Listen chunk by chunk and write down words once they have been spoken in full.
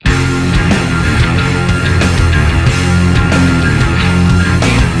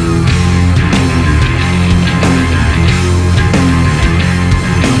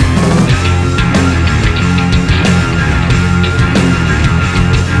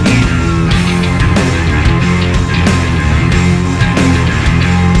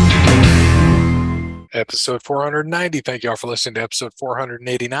episode 490. Thank you all for listening to episode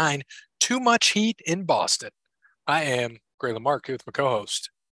 489, Too Much Heat in Boston. I am Gray Lamarck with my co-host.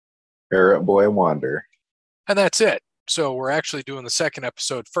 Parrot Boy Wander. And that's it. So we're actually doing the second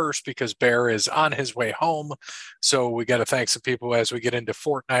episode first because Bear is on his way home. So we got to thank some people as we get into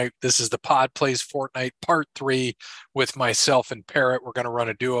Fortnite. This is the Pod Plays Fortnite Part 3 with myself and Parrot. We're going to run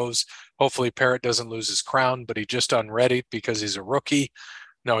a duos. Hopefully Parrot doesn't lose his crown, but he just unread it because he's a rookie.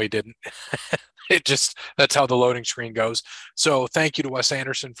 No, he didn't. That's how the loading screen goes. So thank you to Wes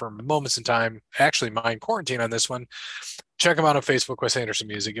Anderson for Moments in Time. Actually, mine quarantine on this one. Check him out on Facebook, Wes Anderson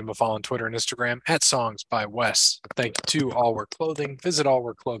Music. Give him a follow on Twitter and Instagram at Songs by Wes. Thank you to All Wear Clothing. Visit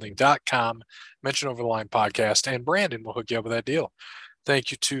allwearclothing.com. Mention Over the Line Podcast, and Brandon will hook you up with that deal.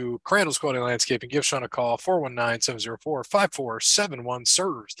 Thank you to Crandall's Quality Landscaping. Give Sean a call, 419-704-5471.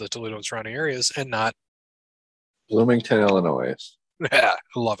 Serves the Toledo and surrounding areas and not Bloomington, Illinois. Yeah,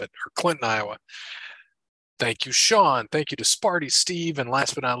 I love it. Or Clinton, Iowa. Thank you, Sean. Thank you to Sparty, Steve, and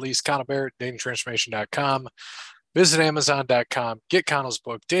last but not least, Connell Barrett, datingtransformation.com. Visit Amazon.com. Get Connell's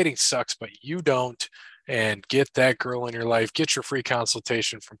book, Dating Sucks, But You Don't, and get that girl in your life. Get your free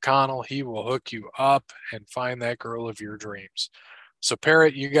consultation from Connell. He will hook you up and find that girl of your dreams. So,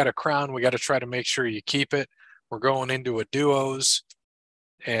 Parrot, you got a crown. We got to try to make sure you keep it. We're going into a duos,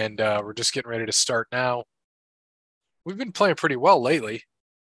 and we're just getting ready to start now. We've been playing pretty well lately.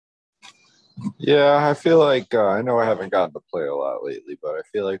 Yeah, I feel like I know I haven't gotten to play a lot lately, but I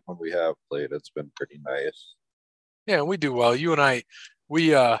feel like when we have played, it's been pretty nice. Yeah, we do well. You and I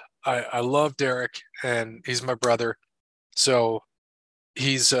love Derek, and he's my brother. So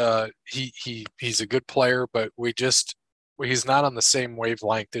he's he's a good player, but he's not on the same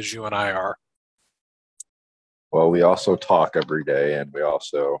wavelength as you and I are. Well, we also talk every day, and we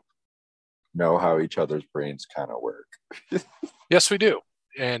also know how each other's brains kind of work. Yes, we do.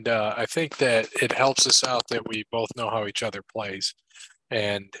 And I think that it helps us out that we both know how each other plays.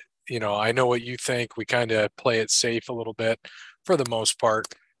 And, I know what you think. We kind of play it safe a little bit for the most part.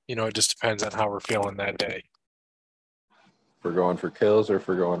 It just depends on how we're feeling that day. If we're going for kills or if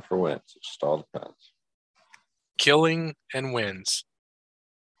we're going for wins. It just all depends. Killing and wins.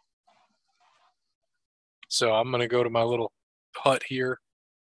 So I'm going to go to my little hut here.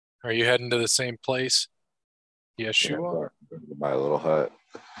 Are you heading to the same place? Yes, you are. My little hut.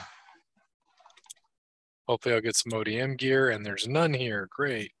 Hopefully I'll get some ODM gear, and there's none here.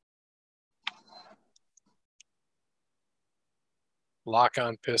 Great.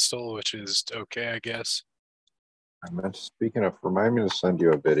 Lock-on pistol, which is okay, I guess. Speaking of, remind me to send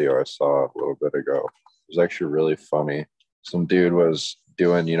you a video I saw a little bit ago. It was actually really funny. Some dude was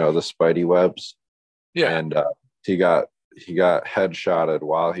doing, the Spidey webs. Yeah. And he got headshotted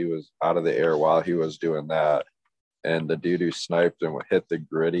while he was out of the air while he was doing that. And the dude who sniped him hit the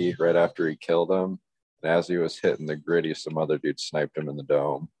gritty right after he killed him. And as he was hitting the gritty, some other dude sniped him in the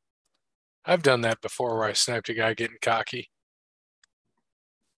dome. I've done that before where I sniped a guy getting cocky.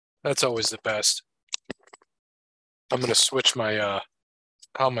 That's always the best. I'm going to switch my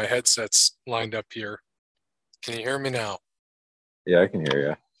how my headset's lined up here. Can you hear me now? Yeah, I can hear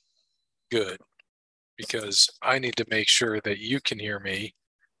you. Good. Because I need to make sure that you can hear me,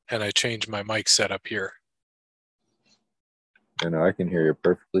 and I changed my mic setup here. And I can hear you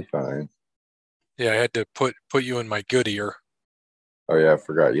perfectly fine. Yeah, I had to put you in my good ear. Oh, yeah, I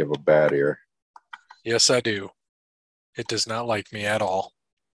forgot you have a bad ear. Yes, I do. It does not like me at all.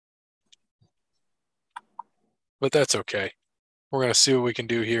 But that's okay. We're going to see what we can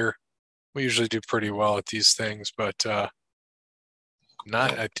do here. We usually do pretty well at these things, but I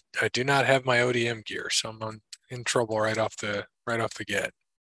do not have my ODM gear, so I'm in trouble right off the get.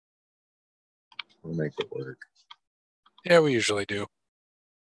 We'll make it work. Yeah, we usually do.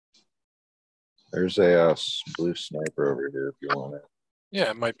 There's a blue sniper over here if you want it. Yeah,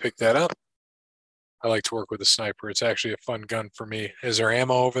 I might pick that up. I like to work with a sniper. It's actually a fun gun for me. Is there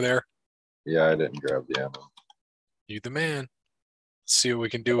ammo over there? Yeah, I didn't grab the ammo. You the man. Let's see what we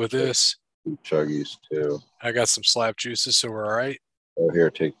can do with this. Two chuggies too. I got some slap juices, so we're all right. Oh,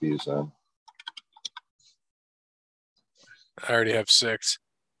 here, take these then. I already have 6.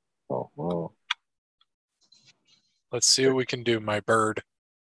 Oh, well. Let's see what we can do, my bird.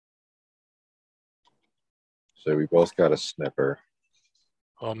 So we both got a snipper.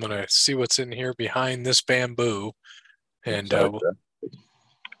 I'm going to see what's in here behind this bamboo. And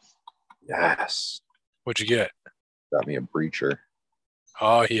yes. What'd you get? Got me a breacher.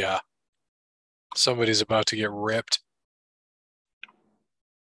 Oh, yeah. Somebody's about to get ripped.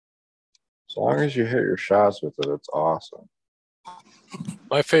 As long as you hit your shots with it, it's awesome.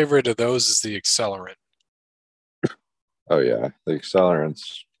 My favorite of those is the accelerant. Oh, yeah. The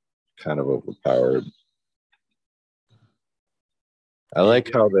accelerant's kind of overpowered. I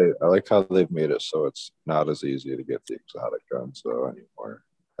like how they've made it so it's not as easy to get the exotic guns though anymore.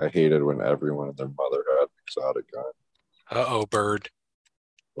 I hated when everyone and their mother had an exotic gun, Uh-oh, bird.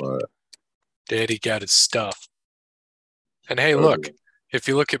 but Daddy got his stuff. And hey, oh, look, if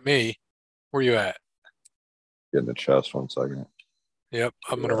you look at me, where you at? get in the chest 1 second. Yep,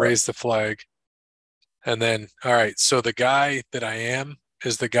 I'm gonna Yeah. raise the flag. And then, all right, so the guy that I am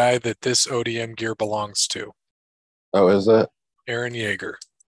is the guy that this ODM gear belongs to, Oh, is it? Aaron Yeager.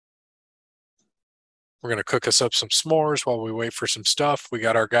 We're gonna cook us up some s'mores while we wait for some stuff. We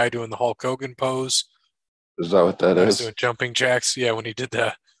got our guy doing the Hulk Hogan pose. Is that what that Now he's is? doing jumping jacks. Yeah, when he did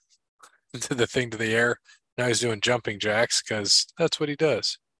the did the thing to the air. Now he's doing jumping jacks because that's what he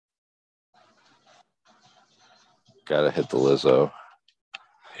does. Gotta hit the Lizzo.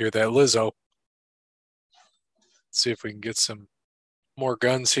 Hear that, Lizzo? Let's see if we can get some more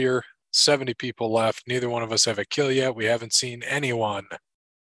guns here. 70 people left. Neither one of us have a kill yet. We haven't seen anyone.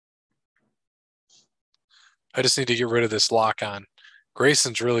 I just need to get rid of this lock on.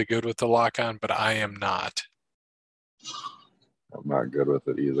 Grayson's really good with the lock on, but I am not. I'm not good with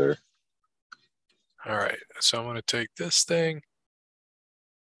it either. All right, so I'm going to take this thing.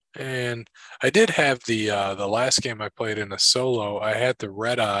 And I did have the last game I played in a solo. I had the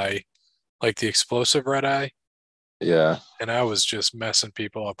red eye, like the explosive red eye, Yeah. and I was just messing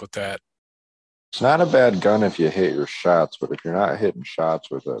people up with that. It's not a bad gun if you hit your shots, but if you're not hitting shots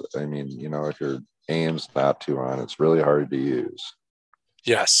with it, I mean, you know, if your aim's not too on, it's really hard to use.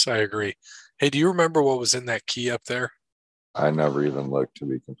 Yes, I agree. Hey, do you remember what was in that key up there? I never even looked, to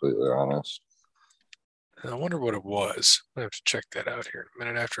be completely honest. I wonder what it was. I have to check that out here in a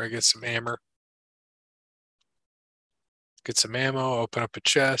minute after I get some hammer. Get some ammo, open up a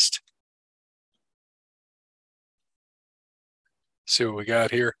chest. See what we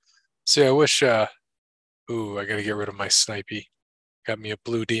got here. See, I wish, ooh, I gotta get rid of my snipey. Got me a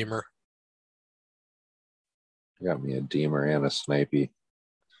blue deemer. Got me a Deemer and a Snipey.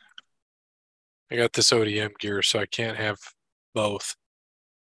 I got this ODM gear, so I can't have both.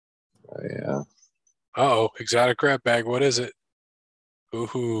 Yeah. Uh-oh, exotic grab bag. What is it?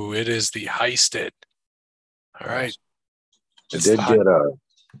 Ooh, it is the heisted. All right, Yes. It it's the high.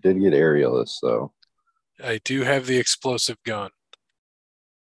 did get aerialist though. I do have the explosive gun.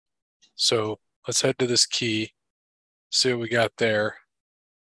 So let's head to this key, see what we got there,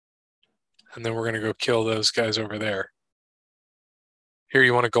 and then we're gonna go kill those guys over there. Here,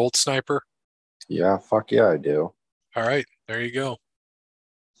 you want a gold sniper? Yeah, fuck yeah, I do. All right, there you go.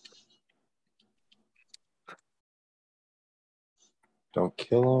 Don't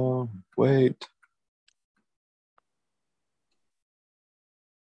kill him. Wait.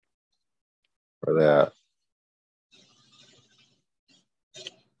 For that.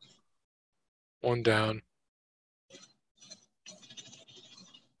 One down.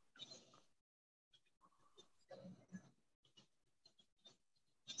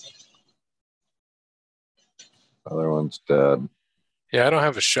 Other one's dead. Yeah, I don't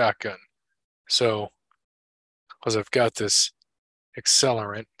have a shotgun, so because I've got this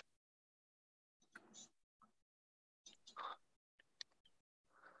accelerant,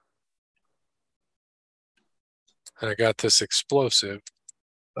 and I got this explosive.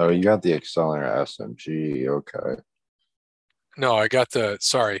 Oh, you got the accelerant SMG. Okay. No, I got the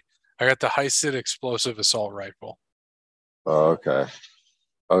heisted explosive assault rifle. Oh, okay.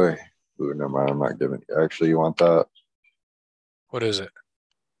 Okay. Ooh, never mind. I'm not giving you. Actually, you want that? What is it?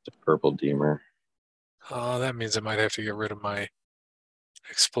 It's a purple Deemer. Oh, that means I might have to get rid of my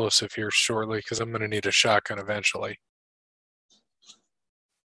explosive here shortly because I'm going to need a shotgun eventually.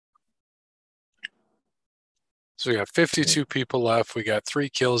 So we got 52 people left. We got 3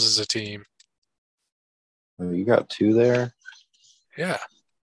 kills as a team. Oh, you got two there? Yeah.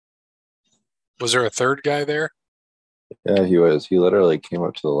 Was there a third guy there? Yeah, he was. He literally came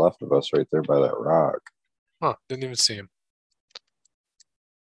up to the left of us right there by that rock. Huh, didn't even see him.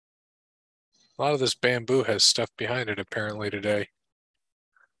 A lot of this bamboo has stuff behind it apparently today.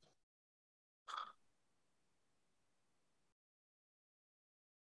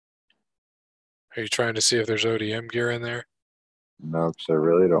 Are you trying to see if there's ODM gear in there? No, because I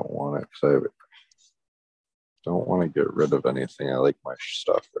really don't want it. Because I don't want to get rid of anything. I like my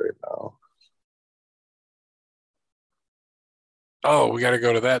stuff right now. Oh, we got to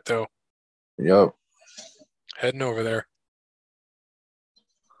go to that though. Yep. Heading over there.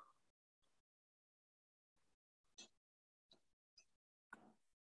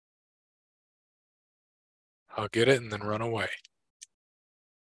 I'll get it and then run away.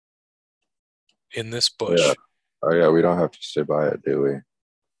 In this Yeah. bush. Oh, yeah. We don't have to stay by it, do we?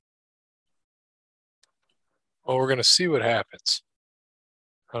 Well, we're going to see what happens.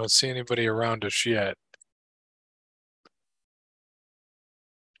 I don't see anybody around us yet.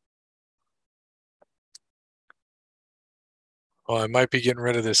 Well, I might be getting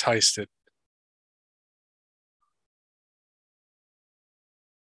rid of this heisted.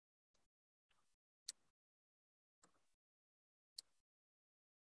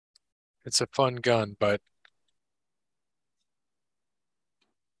 It's a fun gun, but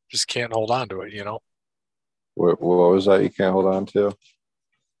just can't hold on to it, you know? What was that you can't hold on to?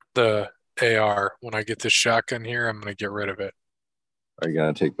 The AR, when I get this shotgun here, I'm going to get rid of it. Are you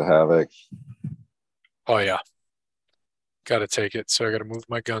gonna take the Havoc? Oh, yeah. Got to take it. So I got to move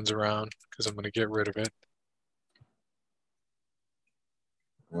my guns around because I'm going to get rid of it.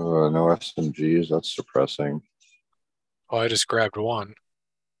 No SMGs. That's depressing. Oh, I just grabbed one.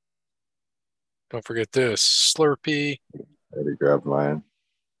 Don't forget this Slurpee. I already grabbed mine.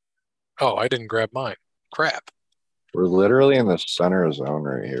 Oh, I didn't grab mine. Crap. We're literally in the center zone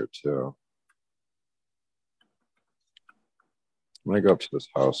right here too. I'm gonna go up to this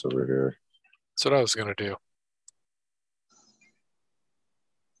house over here. That's what I was going to do.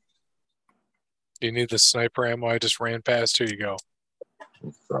 Do you need the sniper ammo I just ran past? Here you go.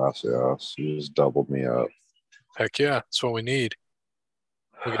 Gracias. You just doubled me up. Heck yeah. That's what we need.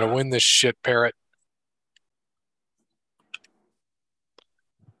 We got to win this shit, Parrot.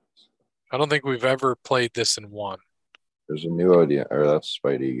 I don't think we've ever played this in one. There's a new audience, or that's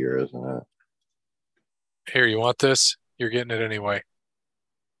Spidey gear, isn't it? Here, you want this? You're getting it anyway.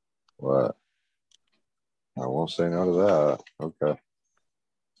 What? I won't say no to that. Okay.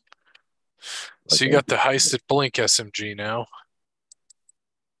 So you got the heisted Blink SMG now.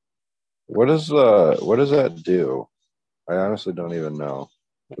 What does that do? I honestly don't even know.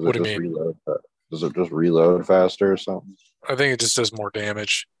 Does What it do you just mean? reload? Does it just reload faster or something? I think it just does more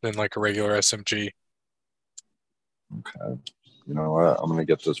damage than like a regular SMG. Okay. You know what? I'm gonna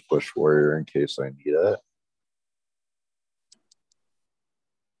get this Bush Warrior in case I need it.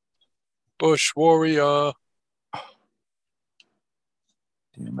 Bush Warrior.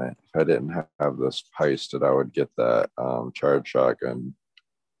 Damn it. If I didn't have this heisted, I would get that charge shotgun.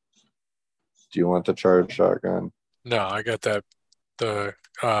 Do you want the charge shotgun? No, I got the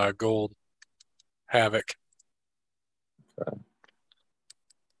gold Havoc. Okay.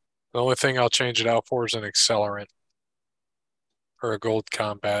 The only thing I'll change it out for is an accelerant or a gold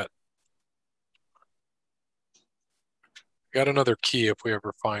combat. Got another key if we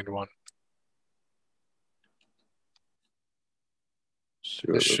ever find one. See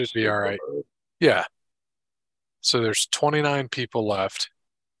This what should this be is all right. about. Yeah. So there's 29 people left.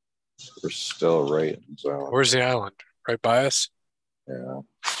 We're still right in zone. Where's the island? Right by us? Yeah.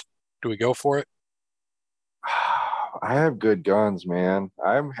 Do we go for it? I have good guns, man.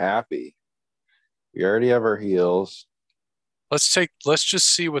 I'm happy. We already have our heals. Let's just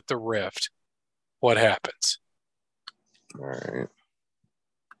see with the rift what happens. All right.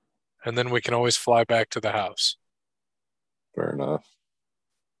 And then we can always fly back to the house. Fair enough.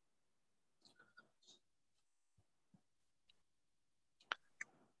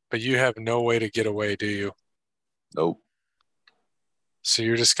 But you have no way to get away, do you? Nope. So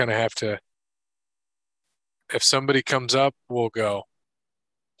you're just gonna have to, if somebody comes up, we'll go.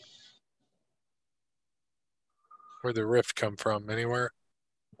 Where'd the rift come from? Anywhere?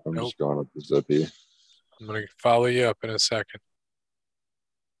 I'm Nope. just going with the zippy. I'm gonna follow you up in a second.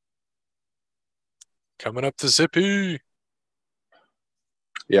 Coming up the zippy.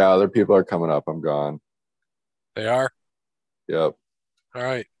 Yeah, other people are coming up. I'm gone. They are? Yep. All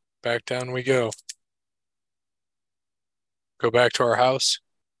right. Back down we go. Go back to our house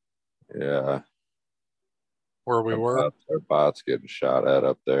Yeah. where we were. Our bots getting shot at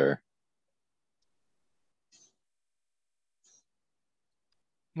up there.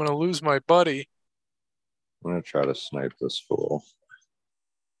 I'm gonna lose my buddy. I'm gonna try to snipe this fool.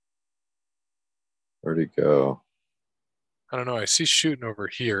 Where'd he go? I don't know. I see shooting over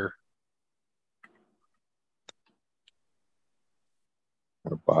here.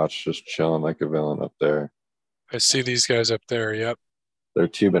 Our bot's just chilling like a villain up there. I see these guys up there. Yep. They're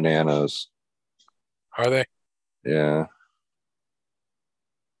two bananas. Are they? Yeah.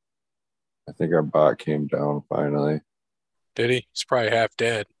 I think our bot came down finally. Did he? He's probably half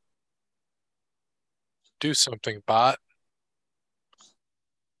dead. Do something, bot.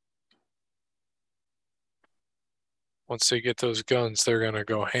 Once they get those guns, they're gonna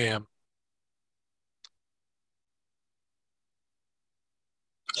go ham.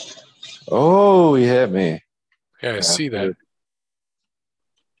 Oh, he hit me. Yeah, I see that. Bastard.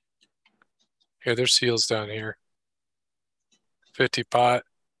 Yeah, there's heals down here. 50 pot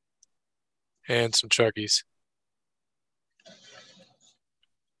and some chuggies.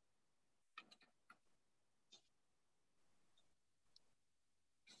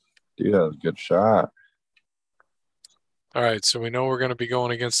 Dude, that was a good shot. All right, so we know we're going to be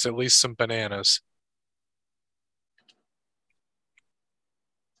going against at least some bananas.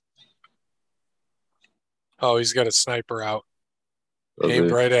 Oh, he's got a sniper out, Was aimed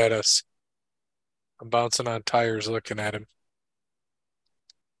he? right at us. I'm bouncing on tires looking at him.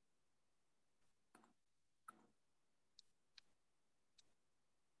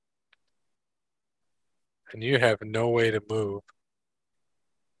 And you have no way to move.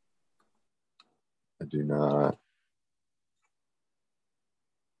 I do not.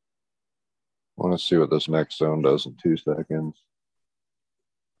 Want to see what this next zone does in 2 seconds.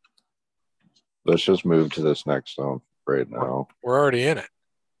 Let's just move to this next zone right We're, now. we're already in it.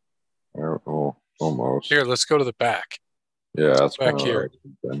 Oh, almost. Here, let's go to the back. Yeah, Let's that's go kind back of what I here. was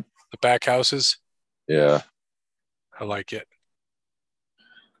thinking. The back houses. Yeah, I like it.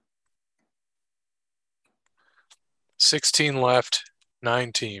 16 left,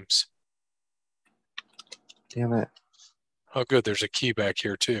 9 teams. damn it. Oh, good. There's a key back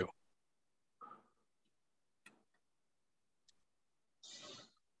here, too.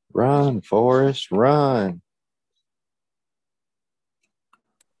 Run, Forrest, run.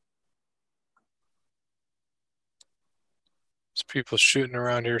 There's people shooting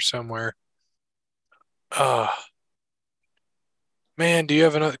around here somewhere. Ah, man, do you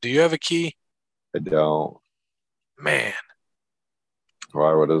have a key? I don't. Man,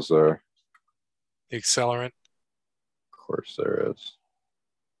 Why? What is there? the accelerant. Of course there is.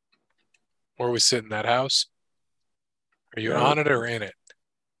 Where we sit in that house? Are you Yeah, on it or in it?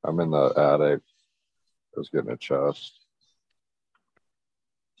 I'm in the attic. I was getting a chest.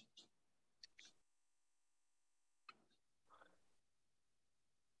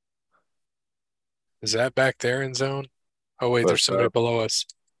 Is that back there in zone? Oh, wait, there's What's somebody up? below us.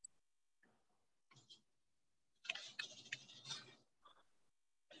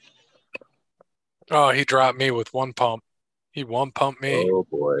 Oh, he dropped me with one pump. He one pumped me. Oh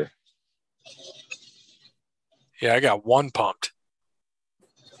boy. Yeah, I got one pumped.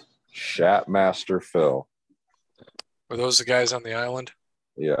 Shatmaster Phil. Were those the guys on the island?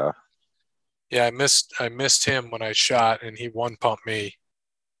 Yeah. Yeah, I missed him when I shot and he one pumped me.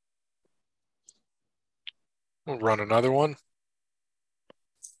 We'll run another one.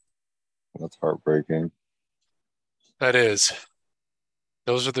 That's heartbreaking. That is.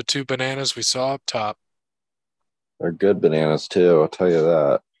 Those are the two bananas we saw up top. They're good bananas too, I'll tell you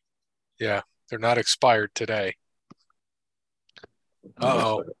that. Yeah, they're not expired today. Almost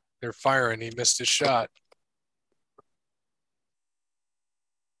Uh-oh. there. They're firing. He missed his shot.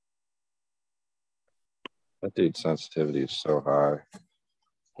 That dude's sensitivity is so high.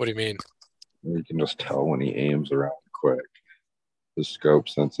 What do you mean? You can just tell when he aims around quick. The scope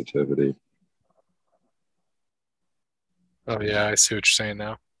sensitivity. Oh yeah, I see what you're saying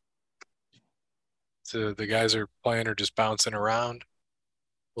now. So the guys are playing or just bouncing around.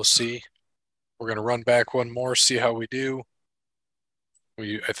 We'll see. We're gonna run back one more, see how we do.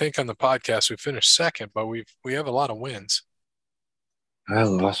 I think on the podcast we finished second, but we have a lot of wins. I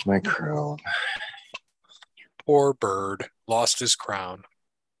lost my crown. Poor Bird lost his crown.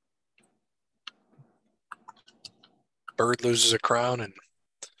 Bird loses a crown and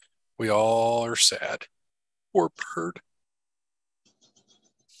we all are sad. Poor Bird.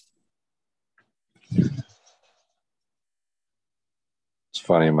 It's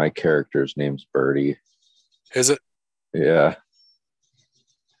funny, my character's name's Birdie. Is it? Yeah.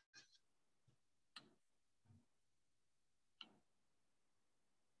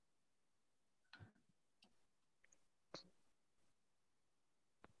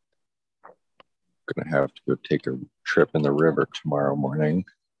 Gonna have to go take a trip in the river tomorrow morning.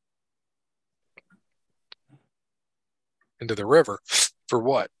 Into the river. For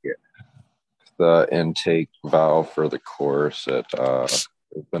what? Yeah. The intake valve for the course, there's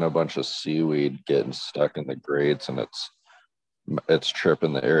been a bunch of seaweed getting stuck in the grates and it's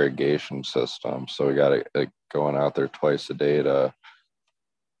tripping the irrigation system. So we got to going out there twice a day to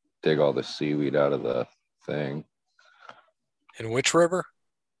dig all the seaweed out of the thing. In which river?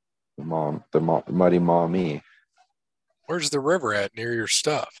 Muddy Mommy, Where's the river at near your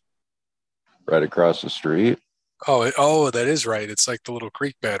stuff? right across the street. Oh, that is right. It's like the little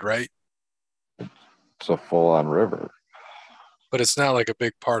creek bed, right? It's a full-on river. But it's not like a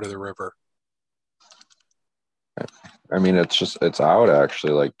big part of the river. I mean, it's out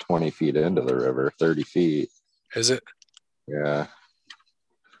actually like 20 feet into the river, 30 feet. Is it? Yeah.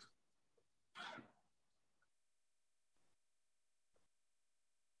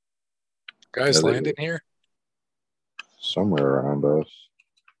 Guys landing here? Somewhere around us.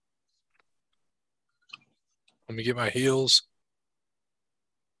 Let me get my heels.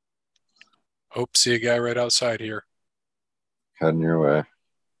 Oh, see a guy right outside here. Heading your way.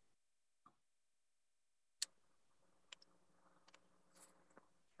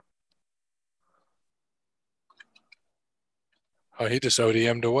 Oh, he just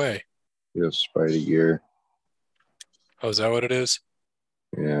ODM'd away. You have Spidey gear. Oh, is that what it is?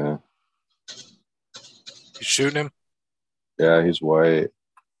 Yeah. You shooting him? Yeah, he's white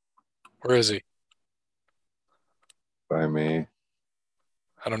Where is he? by me.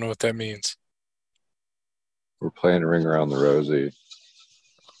 I don't know what that means. We're playing Ring Around the Rosie.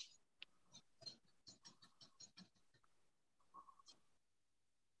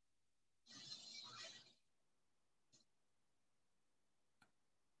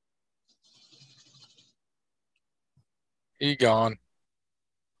 He gone.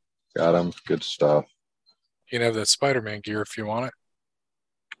 Got him. Good stuff. You can have that Spider-Man gear if you want it.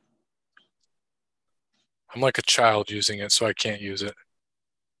 I'm like a child using it, so I can't use it.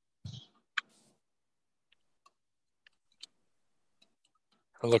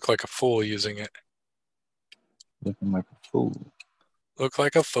 I look like a fool using it. Looking like a fool. Look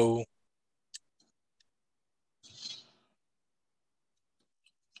like a fool.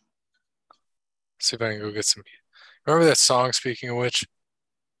 See if I can go get some. Remember that song, speaking of which?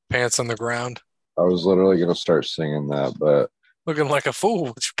 Pants on the ground. I was literally going to start singing that, but Looking like a fool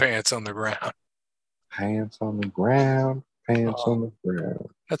with your pants on the ground. pants on the ground, pants Oh, on the ground.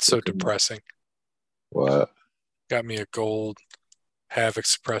 that's so Looking like depressing. what? Got me a gold Havoc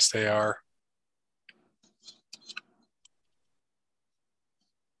suppressed AR.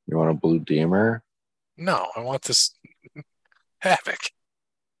 You want a blue Deemer? No, I want this Havoc.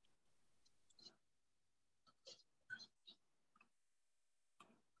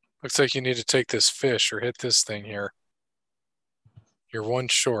 Looks like you need to take this fish or hit this thing here. You're one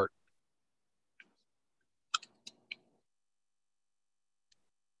short.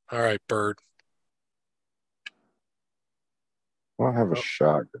 All right, bird. I don't have a Oh,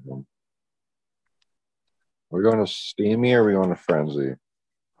 shotgun. Are we going to Steamy or are we going to Frenzy?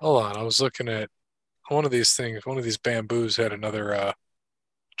 hold on. I was looking at one of these things. One of these bamboos had another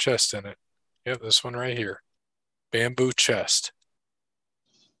chest in it. Yep, this one right here. Bamboo chest.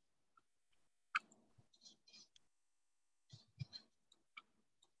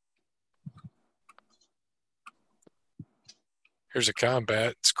 Here's a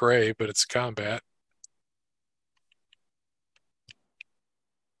combat. It's gray, but it's a combat.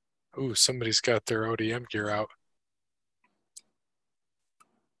 Ooh, somebody's got their ODM gear out.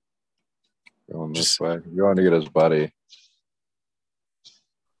 Going this Is way. You're going to get his buddy.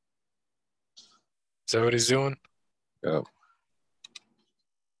 that what he's doing? Yep.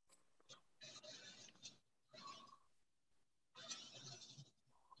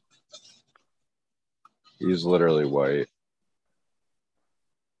 He's literally white.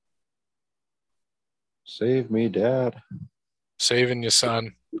 Save me, Dad. Saving you,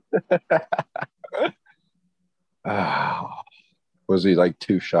 son. Ah, was he like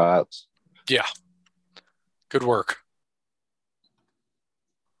two shots? Yeah, good work.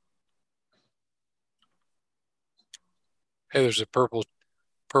 Hey, there's a purple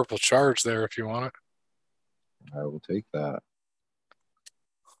charge there if you want it. I will take that.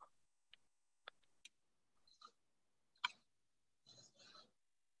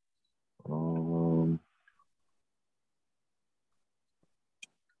 Um,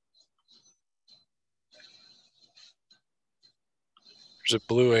 There's a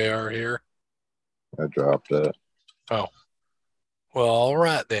blue AR here. I dropped it. Oh, well, all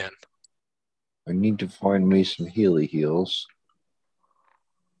right then. I need to find me some Healy heals.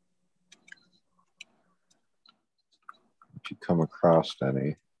 If you come across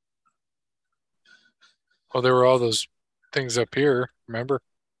any. Well, there were all those things up here. Remember?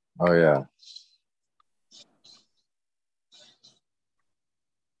 Oh yeah.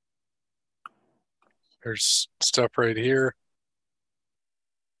 There's stuff right here.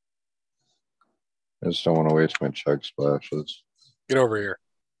 I just don't want to waste my chug splashes. Get over here.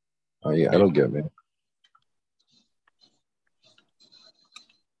 Oh yeah, it'll get me.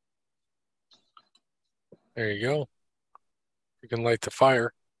 There you go. You can light the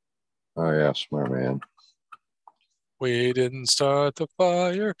fire. Oh yeah, smart man. We didn't start the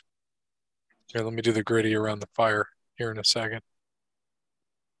fire. Here, let me do the gritty around the fire here in a second.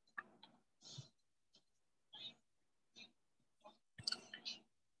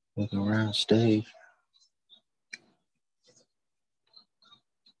 Look around, Steve.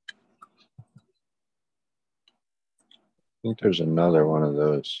 I think there's another one of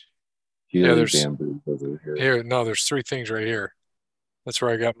those Yeah, Healy there's bamboos over here. here. No, there's three things right here. That's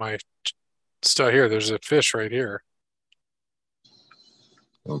where I got my stuff here. There's a fish right here.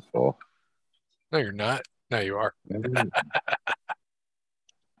 I'm full. No, you're not. No, you are. Maybe.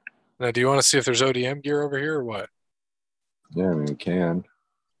 Now, do you want to see if there's ODM gear over here or what? Yeah, I mean, we can.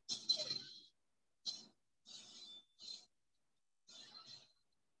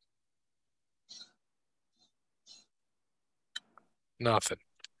 Nothing.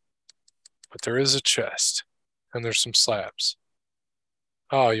 But there is a chest. And there's some slabs.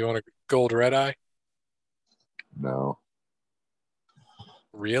 Oh, you want a gold red eye? No.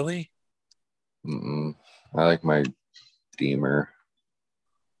 Really? Mm-mm. I like my Deemer.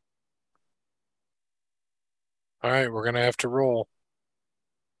 All right, we're gonna have to roll.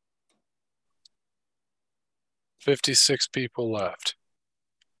 56 people left.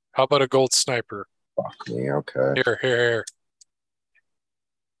 How about a gold sniper? Fuck me. Okay. Here, here, here.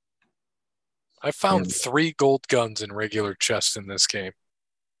 I Damn found it. 3 gold guns in regular chests in this game.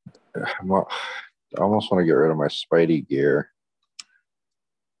 I almost want to get rid of my Spidey gear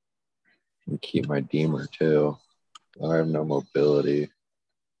and keep my Deemer too. I have no mobility.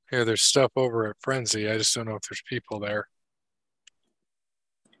 Here, there's stuff over at Frenzy. I just don't know if there's people there.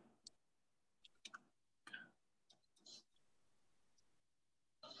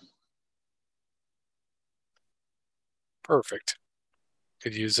 Perfect.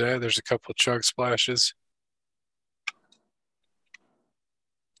 Could use that. There's a couple chug splashes.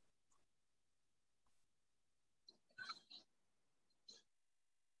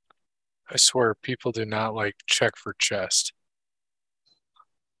 I swear, people do not like check for chest.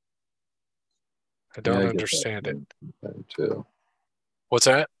 I Yeah, don't I get that understand it. feeling sometimes too. What's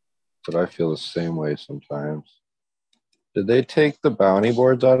that? But I feel the same way sometimes. Did they take the bounty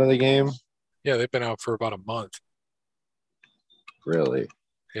boards out of the game? Yeah, they've been out for about a month. Really?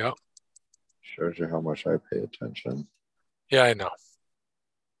 Yep. Shows you how much I pay attention. Yeah, I know.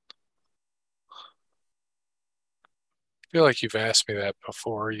 I feel like you've asked me that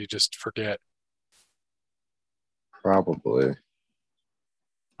before. You just forget. Probably.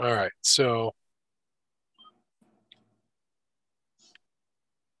 All right. So,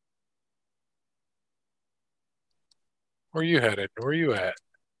 where you headed? Where you at?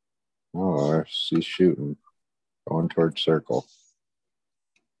 Oh, I see shooting. Going towards circle.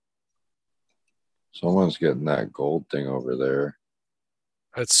 Someone's getting that gold thing over there.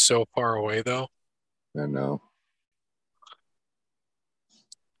 That's so far away, though. I know.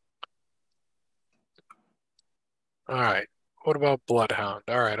 All right. What about Bloodhound?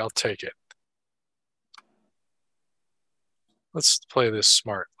 All right, I'll take it. Let's play this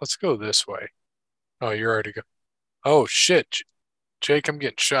smart. Let's go this way. Oh, you're already go. Oh shit, Jake, I'm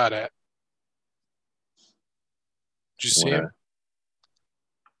getting shot at. Did you see him? Where?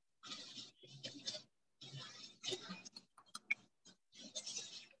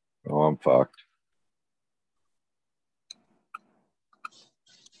 Oh, I'm fucked.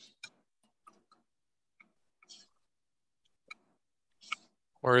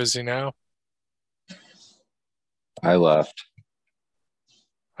 Where is he now? I left.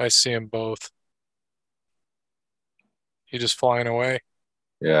 I see them both. He just flying away.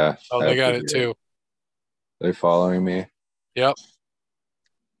 Yeah, Oh, they I got it figured. too. They following me? Yep.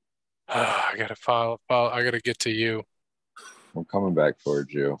 I gotta follow. I gotta get to you. I'm coming back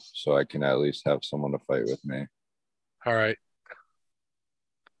towards you so I can at least have someone to fight with me. All right.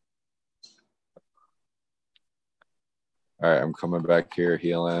 All right, I'm coming back here,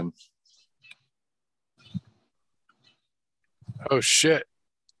 healing. Oh shit.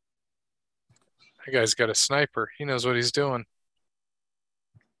 That guy's got a sniper. He knows what he's doing.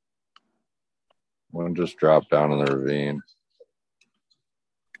 One just dropped down in the ravine.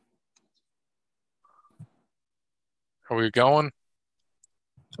 Are we going?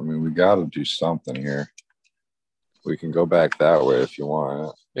 I mean, we got to do something here. We can go back that way if you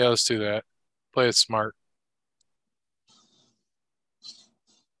want. Yeah, let's do that. Play it smart.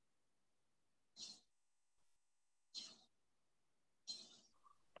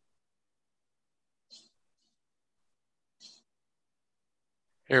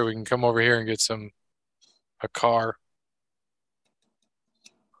 Here, we can come over here and get a car.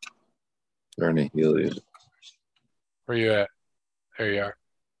 There any Heelys Where you at? There you are.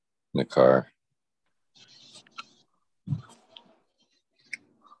 in the car?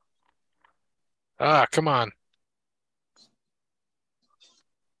 Ah, come on.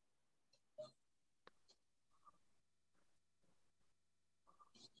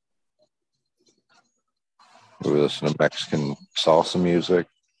 We listen to Mexican salsa music.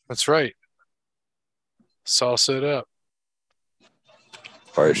 That's right. Salsa it up.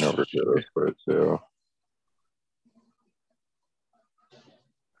 Fighting over heroes for it too.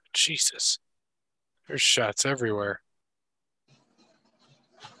 Jesus. There's shots everywhere.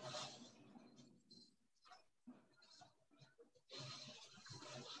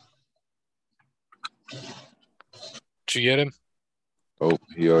 Did you get him? Oh,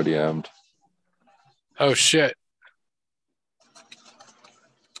 he ODM'd. Oh shit.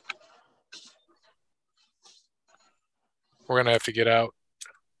 We're gonna have to get out.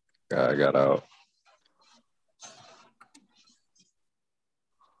 Yeah, I got out.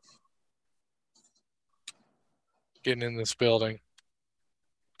 Getting in this building.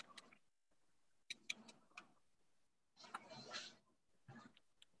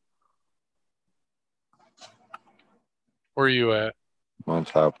 Where are you at? I'm on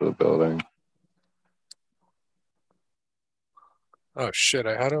top of the building. Oh shit,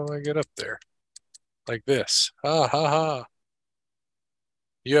 how do I get up there? Like this. Ha ha ha.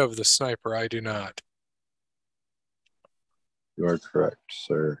 You have the sniper, I do not. You are correct,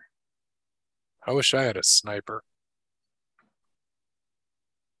 sir. I wish I had a sniper.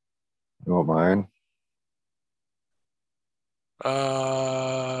 You want mine?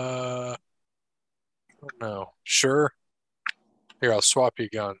 I don't know. Sure. Here, I'll swap you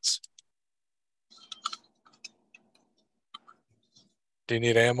guns. Do you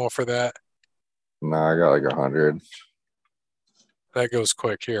need ammo for that? Nah, I got like 100. That goes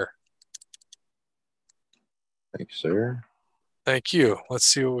quick. Here. Thanks, sir. Thank you. Let's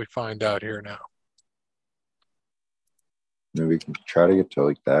see what we find out here now. Maybe we can try to get to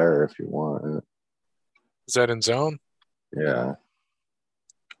like there if you want. Is that in zone? Yeah,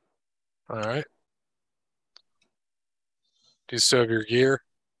 All right. Do you still have your gear?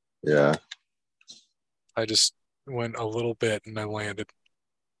 yeah. I just went a little bit and I landed.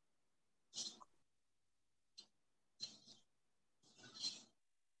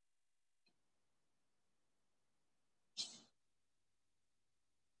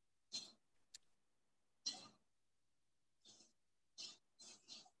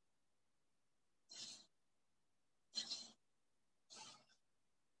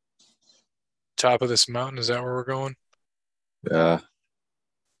 Top of this mountain, is that where we're going? Yeah.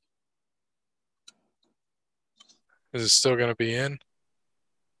 Is it still going to be in?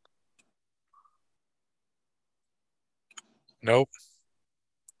 Nope.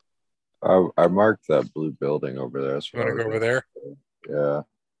 I marked that blue building over there. That's You what I want to was go over going there? to.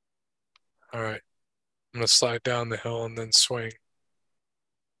 Yeah. All right. I'm going to slide down the hill and then swing.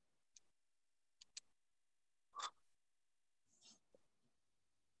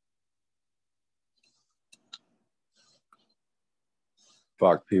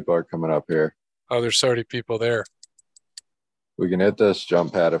 Fuck, people are coming up here. Oh, there's already people there. We can hit this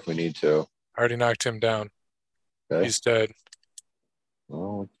jump pad if we need to. I already knocked him down. Okay. He's dead.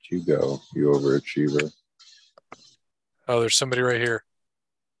 Well, look at you go, you overachiever. Oh, there's somebody right here.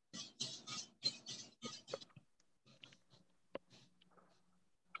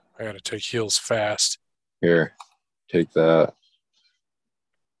 I got to take heals fast. Here, take that.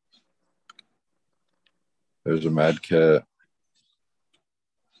 There's a med kit.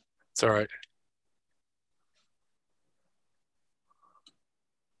 It's all right.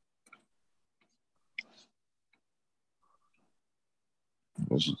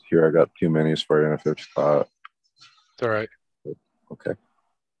 Here, I got 2 minis for you in a 50 pot. It's all right. Okay.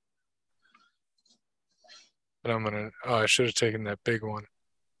 But I'm going to, oh, I should have taken that big one.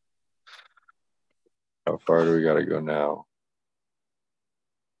 How far do we got to go now?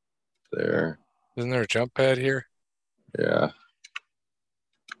 There. Isn't there a jump pad here? Yeah.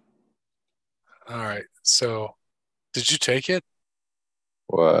 All right. So, did you take it?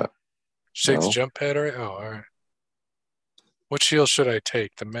 What? Did you take the No? jump pad? All right. Oh, all right. What shield should I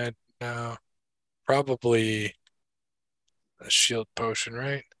take? The med? No. Probably a shield potion,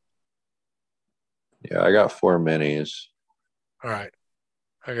 right? Yeah, I got 4 minis. All right.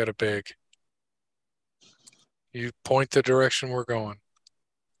 I got a big. You point the direction we're going.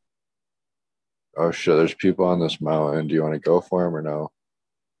 Oh shit, there's people on this mountain. Do you want to go for them or no?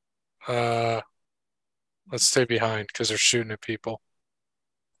 Uh, let's stay behind because they're shooting at people.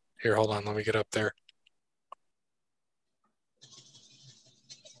 Here, hold on. Let me get up there.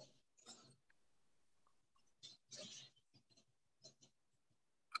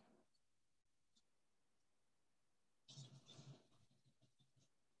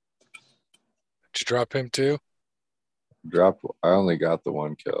 Did you drop him too? I only got the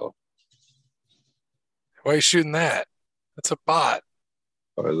 1 kill. Why are you shooting that? That's a bot.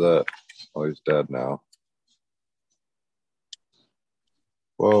 What is that? Oh, he's dead now.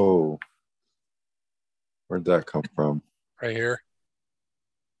 Whoa. Where'd that come from? Right here.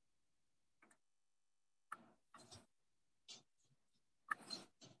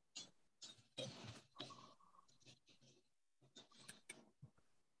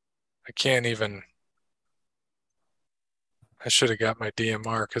 I can't even. I should have got my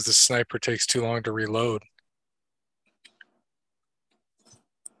DMR because the sniper takes too long to reload.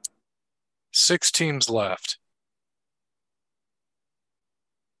 6 teams left.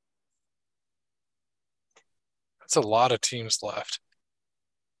 That's a lot of teams left.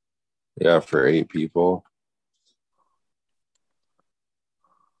 Yeah, for 8 people.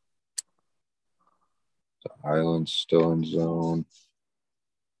 The island's still in zone.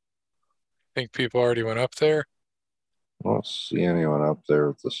 Think people already went up there? I don't see anyone up there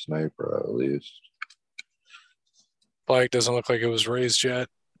with the sniper, at least. Flag doesn't look like it was raised yet.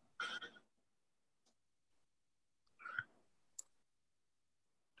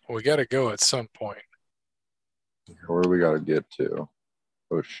 We got to go at some point. Where do we got to get to?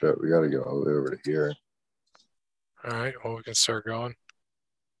 Oh, shit. We got to get all the way over to here. All right, well, we can start going.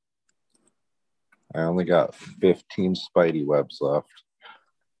 I only got 15 Spidey webs left.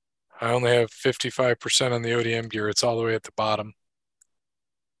 I only have 55% on the ODM gear. It's all the way at the bottom.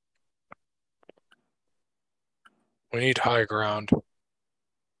 We need high ground. I'm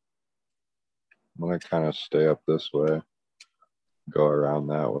going to kind of stay up this way, go around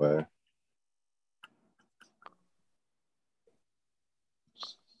that way.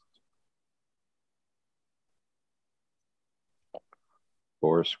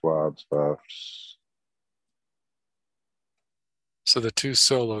 Four squads left. So the 2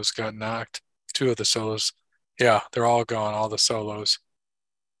 solos got knocked. 2 of the solos. Yeah, they're all gone, all the solos.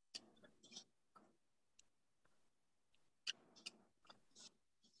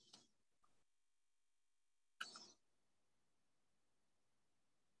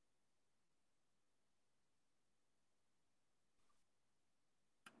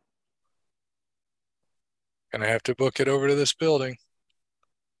 Gonna have to book it over to this building.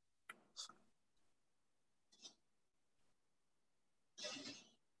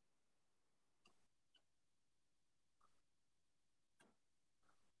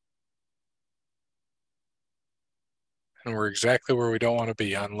 And we're exactly where we don't want to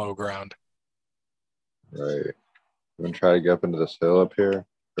be on low ground. Right. I'm going to try to get up into this hill up here.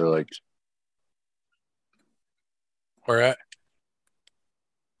 Or like, Where at?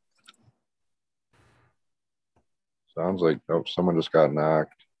 sounds like, oh, someone just got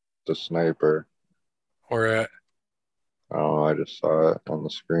knocked. The sniper. Where at? I don't know. I just saw it on the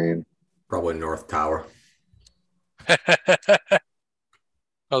screen. Probably North Tower. I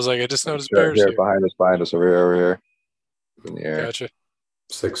was like, I just noticed Sure, bears here, here. behind us, over here. In the air. Gotcha.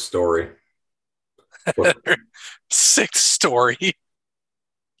 6-story. 6th story.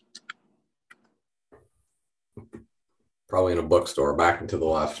 Probably in a bookstore back and to the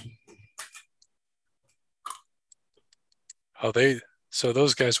left. Oh, so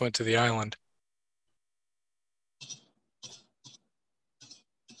those guys went to the island.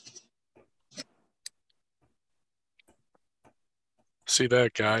 See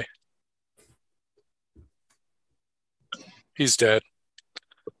that guy? He's dead.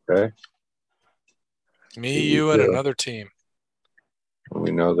 Okay. Me, you, and another team.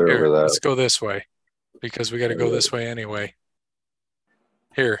 We know they're Here, over that. let's go this way because we got to go this way anyway.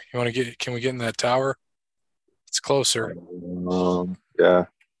 Here, you want to get? Can we get in that tower? It's closer. Yeah.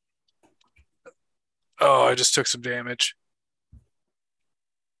 Oh, I just took some damage.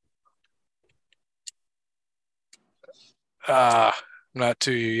 I'm not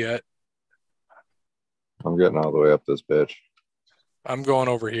to you yet. I'm getting all the way up this bitch. I'm going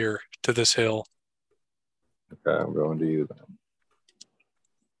over here to this hill. Okay, I'm going to you then.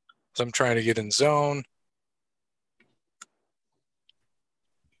 So I'm trying to get in zone.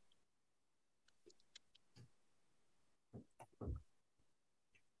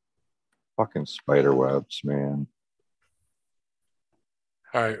 Fucking spider webs, man.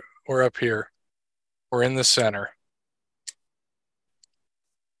 All right, we're up here. We're in the center.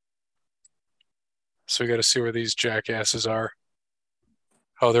 So we got to see where these jackasses are.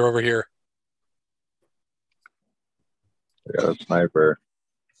 Oh, they're over here. I got a sniper.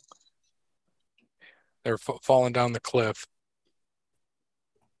 They're falling down the cliff.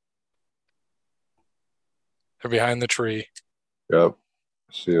 They're behind the tree. Yep.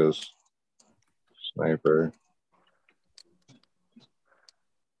 See his sniper.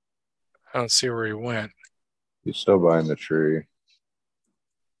 I don't see where he went. He's still behind the tree.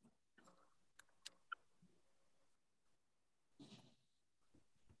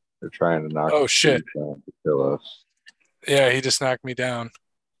 They're trying to knock Oh, the shit. down to kill us. Yeah, he just knocked me down.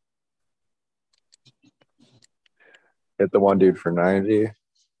 Hit the one dude for 90.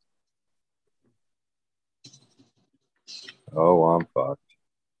 Oh, I'm fucked.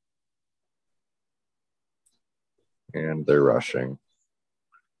 And they're rushing.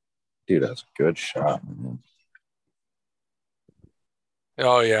 Dude, that's a good shot, man.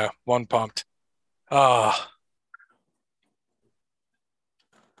 Oh, yeah, one pumped. Ah.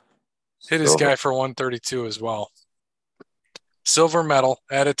 Hit his guy for 132 as well. Silver medal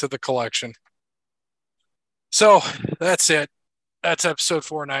added to the collection. So that's it. That's episode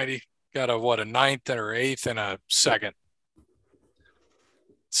 490. Got a ninth or eighth and a second.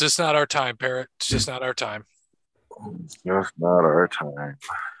 It's just not our time, Parrot. It's just not our time. It's just not our time.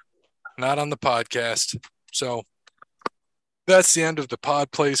 Not on the podcast. So that's the end of the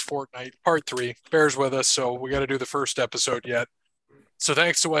Pod Plays Fortnite Part 3. Bears with us, so we got to do the first episode yet. So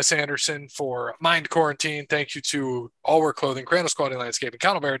thanks to Wes Anderson for Mind Quarantine. Thank you to All Wear Clothing, Kranos Quality Landscaping,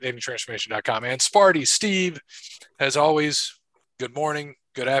 Connell DatingTransformation.com, and Sparty Steve. As always, good morning,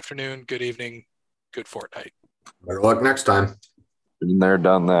 good afternoon, good evening, good Fortnite. Better luck next time. Been there,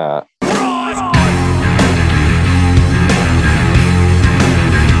 done that.